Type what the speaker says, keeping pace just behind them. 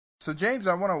So, James,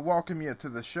 I want to welcome you to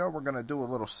the show. We're going to do a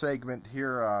little segment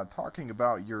here talking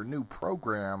about your new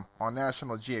program on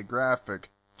National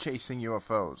Geographic, Chasing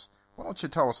UFOs. Why don't you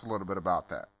tell us a little bit about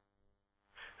that?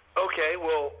 Okay,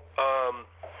 well,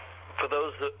 for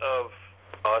those of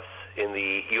us in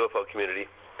the UFO community,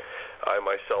 I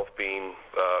myself being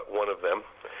one of them,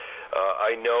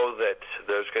 I know that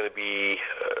there's going to be,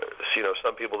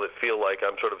 some people that feel like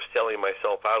I'm sort of selling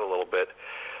myself out a little bit,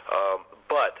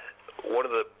 but one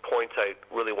of the points I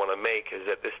really want to make is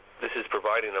that this is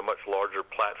providing a much larger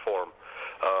platform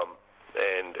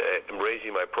and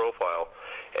raising my profile,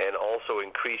 and also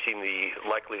increasing the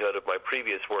likelihood of my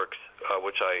previous works,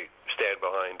 which I stand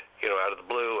behind, out of the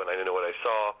blue, and I know what I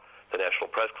saw, the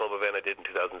National Press Club event I did in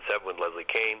 2007 with Leslie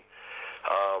Kean,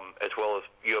 as well as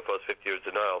UFO's 50 Years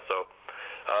Denial. So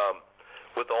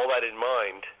with all that in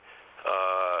mind,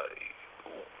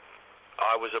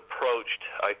 I was approached,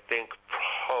 I think,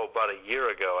 about a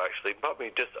year ago, actually, probably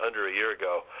just under a year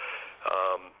ago,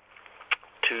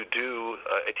 to do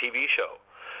a TV show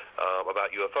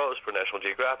about UFOs for National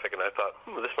Geographic, and I thought,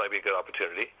 this might be a good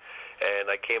opportunity. And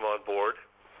I came on board,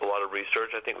 a lot of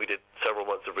research. I think we did several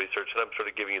months of research, and I'm sort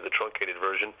of giving you the truncated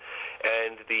version.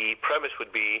 And the premise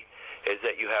would be is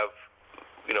that you have,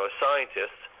 a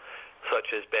scientist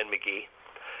such as Ben McGee,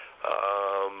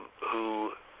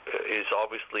 who is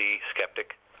obviously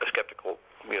skeptical,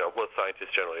 what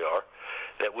scientists generally are,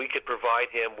 that we could provide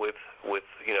him with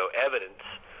evidence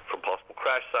from possible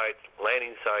crash sites,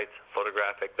 landing sites,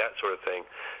 photographic, that sort of thing,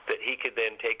 that he could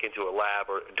then take into a lab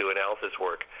or do analysis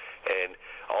work. And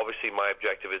obviously my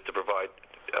objective is to provide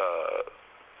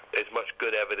as much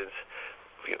good evidence,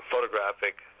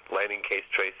 photographic, landing case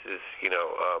traces,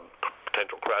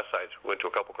 potential crash sites. We went to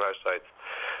a couple crash sites.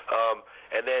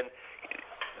 And then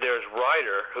there's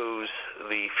Ryder, who's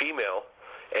the female,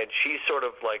 and she's sort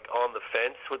of like on the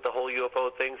fence with the whole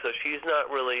UFO thing, so she's not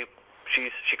really,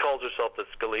 she calls herself the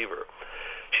Scaliever.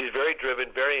 She's very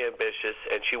driven, very ambitious,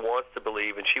 and she wants to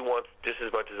believe, and she wants just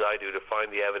as much as I do to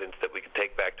find the evidence that we can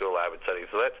take back to a lab and study.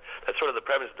 So that's sort of the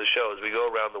premise of the show, is we go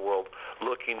around the world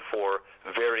looking for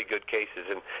very good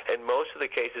cases. And most of the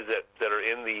cases that are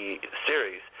in the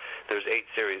series, there's 8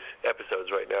 series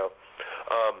episodes right now,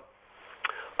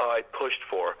 I pushed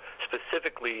for,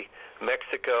 specifically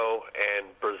Mexico and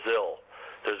Brazil.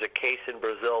 There's a case in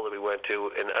Brazil that we went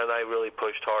to, and I really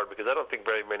pushed hard because I don't think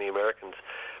very many Americans,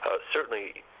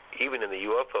 certainly even in the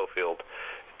UFO field,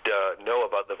 know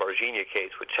about the Varginha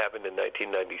case, which happened in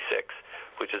 1996,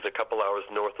 which is a couple hours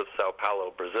north of Sao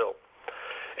Paulo, Brazil.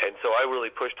 And so I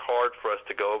really pushed hard for us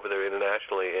to go over there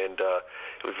internationally, and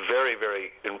it was very,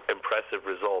 very impressive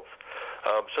results.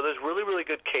 So there's really, really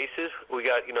good cases. We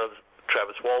got,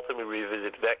 Travis Walton, we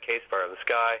revisited that case, Fire in the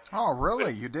Sky. Oh,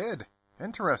 really? You did?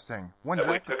 Interesting. We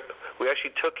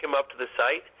actually took him up to the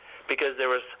site because there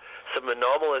was some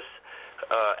anomalous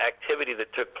activity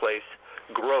that took place,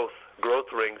 growth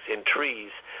rings in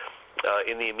trees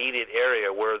in the immediate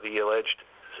area where the alleged,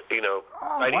 Oh,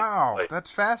 wow.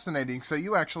 That's fascinating. So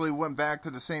you actually went back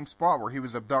to the same spot where he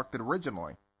was abducted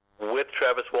originally. With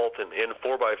Travis Walton in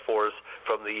 4x4s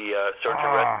from the search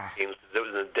and rescue teams. It was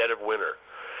in the dead of winter.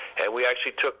 And we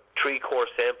actually took tree core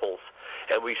samples,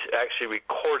 and we actually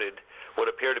recorded what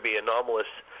appeared to be anomalous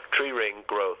tree ring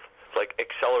growth, like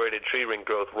accelerated tree ring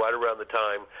growth, right around the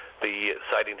time the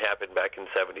sighting happened back in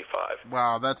 75.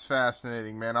 Wow, that's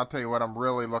fascinating, man. I'll tell you what, I'm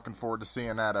really looking forward to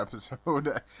seeing that episode.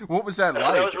 What was that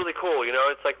like? That was really cool.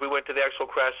 It's like we went to the actual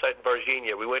crash site in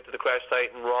Varginha. We went to the crash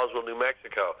site in Roswell, New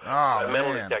Mexico. Oh,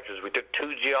 metal man. detectors. We took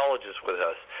 2 geologists with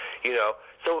us.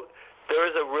 So there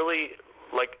is a really,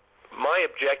 my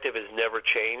objective has never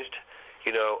changed.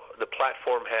 The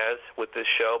platform has with this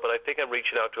show, but I think I'm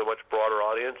reaching out to a much broader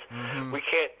audience. Mm-hmm. We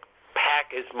can't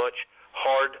pack as much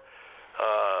hard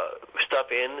stuff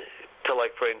in to,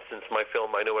 for instance, my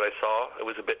film, I Know What I Saw. It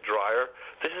was a bit drier.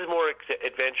 This is more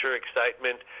adventure,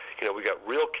 excitement. We got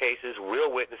real cases, real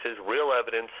witnesses, real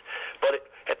evidence. But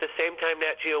at the same time,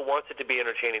 Nat Geo wants it to be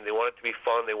entertaining. They want it to be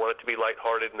fun. They want it to be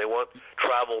lighthearted, and they want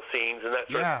travel scenes and that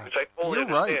sort of thing, which I totally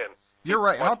understand. You're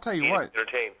right. I'll tell you what.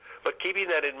 Entertain. But keeping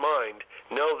that in mind,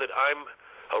 know that I'm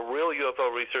a real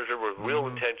UFO researcher with real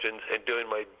intentions and doing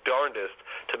my darndest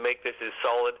to make this as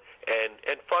solid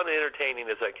and fun and entertaining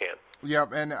as I can.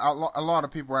 Yep, and a lot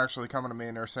of people are actually coming to me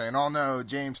and they're saying, oh no,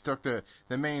 James took the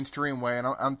mainstream way, and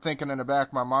I'm thinking in the back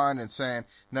of my mind and saying,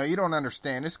 no, you don't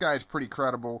understand, this guy's pretty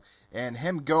credible, and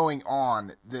him going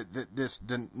on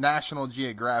the National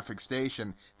Geographic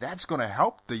station, that's going to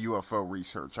help the UFO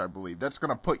research, I believe. That's going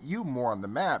to put you more on the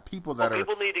map. People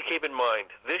need to keep in mind,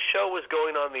 this show was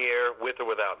going on the air with or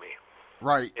without me.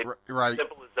 Right.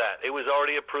 Simple as that. It was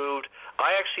already approved.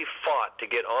 I actually fought to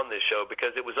get on this show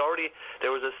because it was already,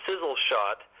 there was a sizzle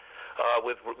shot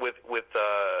with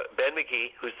Ben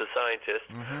McGee, who's the scientist.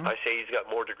 Mm-hmm. I say he's got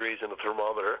more degrees than a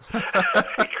thermometer.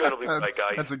 Incredibly bright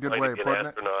guy. That's a good way of putting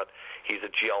it. He's a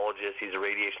geologist. He's a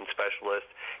radiation specialist.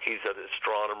 He's an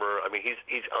astronomer. I mean, he's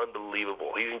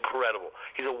unbelievable. He's incredible.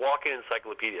 He's a walking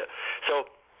encyclopedia. So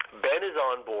Ben is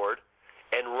on board,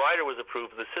 and Ryder was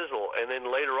approved for the sizzle. And then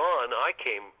later on, I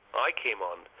came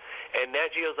on, and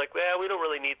Nat Geo's like, well, we don't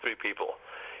really need 3 people.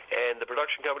 And the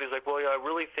production company's like, well, yeah, I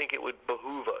really think it would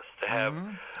behoove us to have,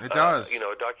 it does. A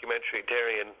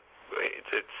documentarian.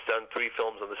 It's done 3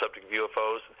 films on the subject of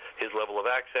UFOs. His level of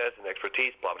access and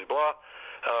expertise, blah blah blah,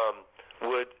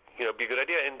 would be a good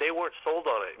idea. And they weren't sold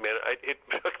on it, man. It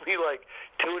took me like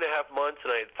 2.5 months,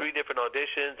 and I had 3 different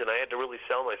auditions, and I had to really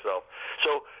sell myself.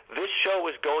 So this show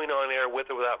was going on air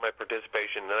with or without my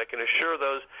participation, and I can assure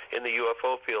those in the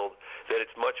UFO field that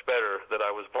it's much better that I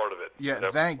was part of it.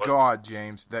 Yeah, thank God,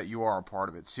 James, that you are a part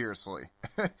of it. Seriously.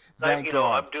 Thank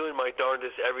God. I'm doing my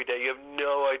darndest every day. You have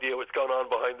no idea what's going on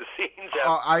behind the scenes.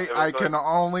 I can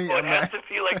only imagine. It has to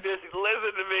feel like this.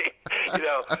 Listen to me. And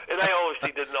I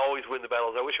obviously didn't always win the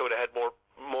battles. I wish I would have had more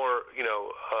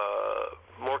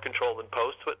control than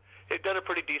post, but they've done a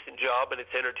pretty decent job, and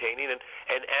it's entertaining.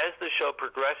 And as the show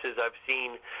progresses, I've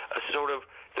seen a sort of,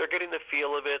 they're getting the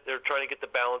feel of it. They're trying to get the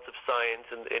balance of science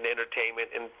and entertainment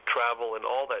and travel and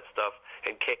all that stuff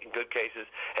in good cases.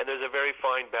 And there's a very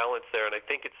fine balance there, and I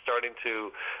think it's starting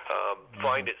to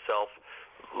find itself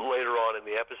later on in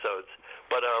the episodes.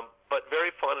 But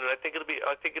very fun, and I think it'll be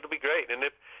great. And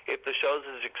if the show's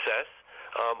a success,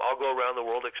 I'll go around the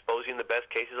world exposing the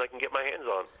best cases I can get my hands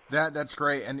on. That's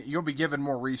great, and you'll be given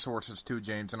more resources too,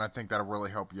 James, and I think that'll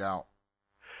really help you out.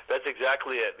 That's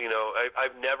exactly it.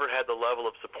 I've never had the level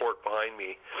of support behind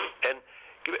me, and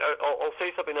I'll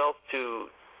say something else to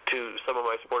some of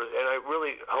my supporters, and I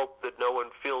really hope that no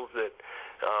one feels that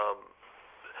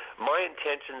my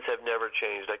intentions have never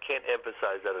changed. I can't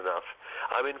emphasize that enough.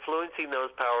 I'm influencing those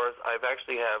powers. I've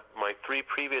actually have my 3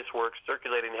 previous works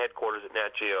circulating headquarters at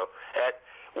Nat Geo at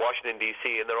Washington,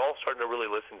 D.C., and they're all starting to really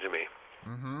listen to me.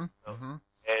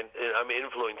 And I'm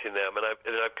influencing them, and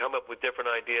I've come up with different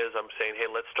ideas. I'm saying, hey,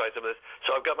 let's try some of this.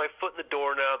 So I've got my foot in the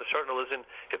door now. They're starting to listen.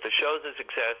 If the show's a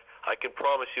success, I can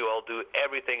promise you I'll do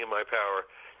everything in my power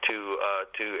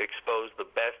to expose the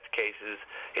best cases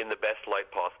in the best light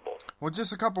possible. Well,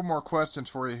 just a couple more questions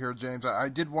for you here, James. I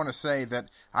did want to say that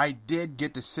I did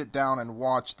get to sit down and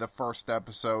watch the first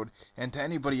episode, and to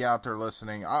anybody out there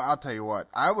listening, I'll tell you what,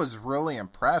 I was really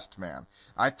impressed, man.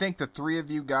 I think the 3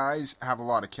 of you guys have a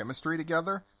lot of chemistry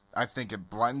together. I think it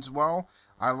blends well.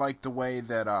 I like the way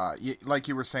that, like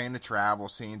you were saying, the travel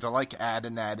scenes. I like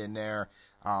adding that in there.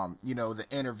 The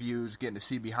interviews, getting to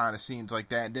see behind the scenes like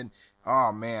that. And then,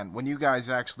 oh man, when you guys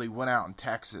actually went out in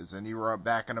Texas and you were up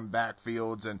back in them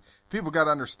backfields, and people got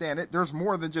to understand it, there's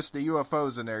more than just the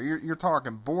UFOs in there. You're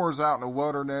talking boars out in the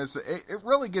wilderness. It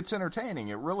really gets entertaining.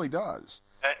 It really does.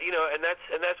 And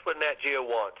that's what Nat Geo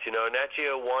wants. Nat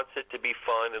Geo wants it to be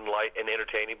fun and light and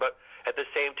entertaining, but at the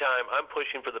same time, I'm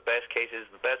pushing for the best cases,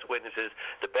 the best witnesses,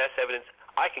 the best evidence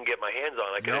I can get my hands on.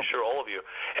 I can assure all of you.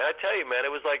 And I tell you, man, it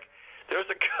was like, there was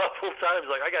a couple times,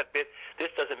 like I got bit,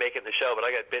 this doesn't make it in the show, but I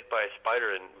got bit by a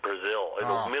spider in Brazil in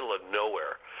the middle of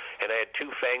nowhere. And I had 2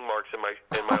 fang marks in my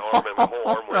arm, and my whole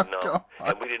arm was numb.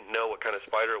 And we didn't know what kind of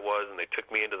spider it was, and they took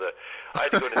me I had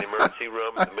to go to the emergency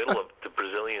room in the middle of the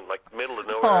Brazilian, like middle of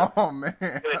nowhere. Oh, man.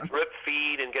 Get a drip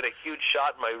feed and get a huge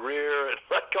shot in my rear and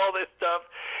like all this stuff.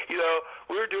 We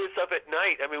were doing stuff at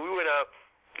night. I mean, we went out,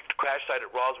 crash site at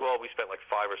Roswell. We spent like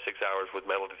 5 or 6 hours with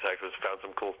metal detectors, found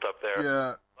some cool stuff there.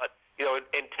 Yeah. But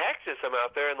in Texas, I'm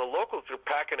out there, and the locals are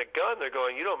packing a gun. They're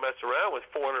going, you don't mess around with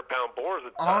 400-pound boars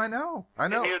with guns. I know.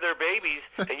 And near their babies,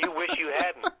 and you wish you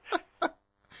hadn't.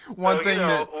 One thing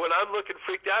when I'm looking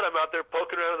freaked out, I'm out there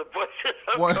poking around in the bushes.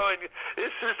 I'm going,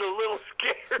 this is a little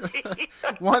scary.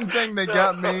 One thing that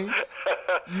got me,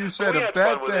 you said a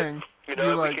bad thing. We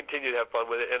continue to have fun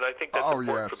with it, and I think that's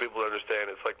important for people to understand.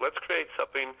 It's like, let's create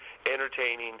something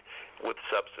entertaining with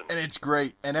substance. And it's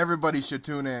great, and everybody should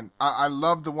tune in. I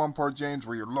love the one part, James,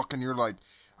 where you're like,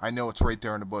 I know it's right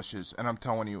there in the bushes, and I'm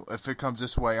telling you, if it comes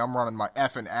this way, I'm running my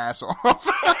effing ass off.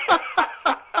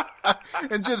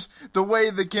 And just the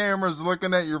way the camera's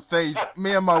looking at your face,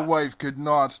 me and my wife could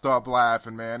not stop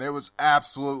laughing, man. It was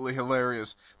absolutely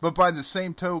hilarious. But by the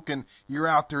same token, you're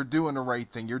out there doing the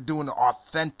right thing. You're doing the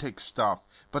authentic stuff,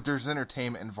 but there's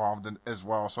entertainment involved as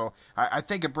well. So I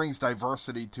think it brings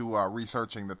diversity to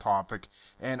researching the topic.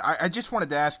 And I just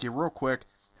wanted to ask you real quick,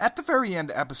 at the very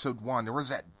end of episode 1, there was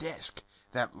that disc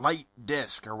that light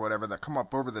disc or whatever that come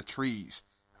up over the trees.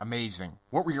 Amazing.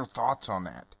 What were your thoughts on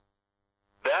that?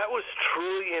 That was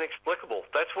truly inexplicable.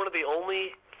 That's one of the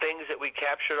only things that we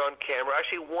captured on camera.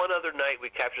 Actually, one other night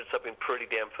we captured something pretty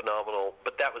damn phenomenal,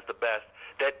 but that was the best.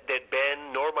 That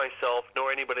Ben, nor myself,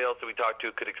 nor anybody else that we talked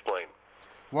to could explain.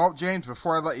 Well, James,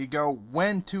 before I let you go,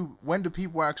 when do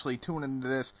people actually tune into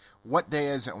this? What day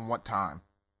is it and what time?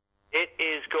 It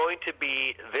is going to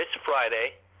be this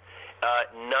Friday.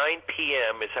 9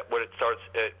 p.m. is when it starts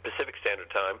Pacific Standard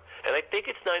Time. And I think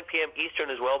it's 9 p.m. Eastern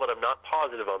as well, but I'm not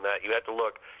positive on that. You have to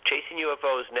look. Chasing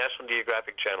UFOs, National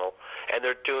Geographic channel. And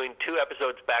they're doing 2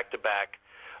 episodes back-to-back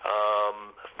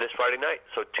this Friday night.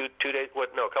 So two days,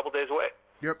 a couple days away.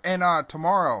 Yep. And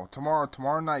tomorrow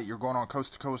night, you're going on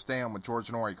Coast to Coast AM with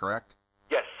George Norrie, correct?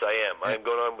 Yes, I am. I am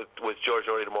going on with George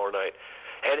Norrie tomorrow night.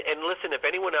 And listen, if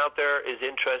anyone out there is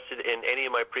interested in any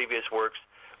of my previous works,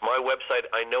 my website,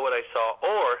 I Know What I Saw,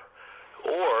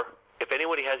 or if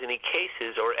anybody has any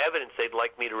cases or evidence they'd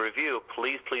like me to review,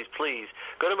 please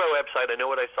go to my website,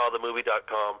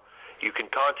 IKnowWhatISawTheMovie.com. You can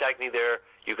contact me there.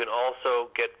 You can also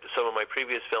get some of my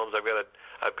previous films. I've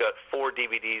got 4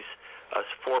 DVDs, a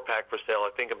 4-pack for sale. I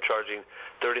think I'm charging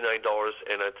 $39,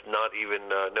 and it's not even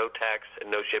no tax and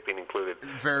no shipping included.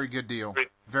 Very good deal.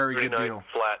 Very good deal.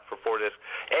 Flat for 4 discs.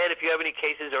 And if you have any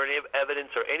cases or any evidence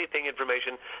or anything,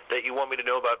 information that you want me to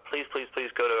know about, please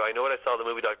go to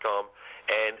IKnowWhatISawTheMovie.com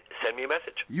and send me a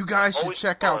message. You guys should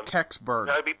check out Kecksburg.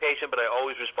 I'll be patient, but I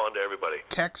always respond to everybody.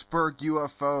 Kecksburg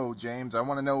UFO, James. I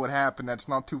want to know what happened. That's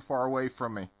not too far away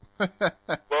from me. Well,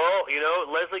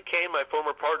 Leslie Kane, my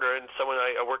former partner and someone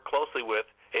I work closely with,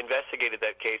 investigated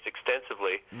that case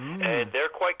extensively, and they're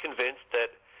quite convinced that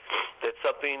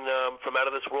something from out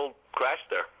of this world crashed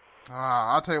there.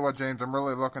 I'll tell you what, James, I'm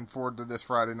really looking forward to this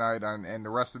Friday night and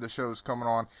the rest of the shows coming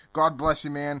on. God bless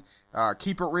you, man.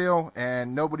 Keep it real,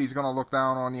 and nobody's going to look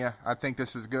down on you. I think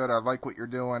this is good. I like what you're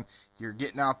doing. You're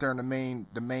getting out there in the main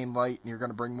light, and you're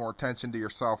going to bring more attention to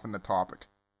yourself and the topic.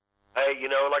 Hey,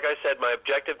 like I said, my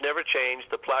objective never changed.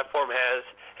 The platform has,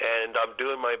 and I'm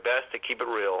doing my best to keep it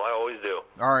real. I always do.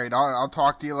 All right, I'll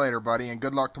talk to you later, buddy, and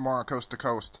good luck tomorrow, Coast to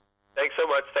Coast. Thanks so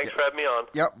much. Thanks for having me on.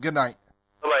 Yep, good night.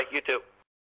 Bye-bye. You too.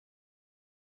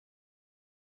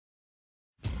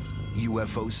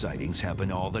 UFO sightings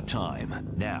happen all the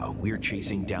time. Now we're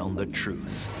chasing down the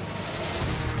truth.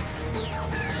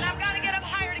 I've got to get up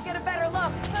higher to get a better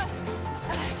look.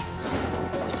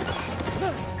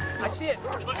 I see it.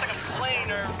 It looks like a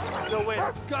plane or... No way.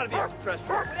 It's gotta be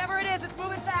extraterrestrial. Whatever it is, it's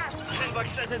moving fast. Buck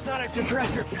says it's not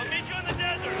extraterrestrial. I'll meet you in the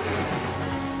desert.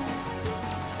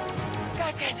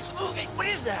 Guys, it's moving. What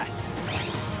is that?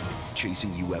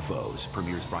 Chasing UFOs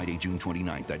premieres Friday, June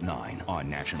 29th at 9 on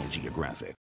National Geographic.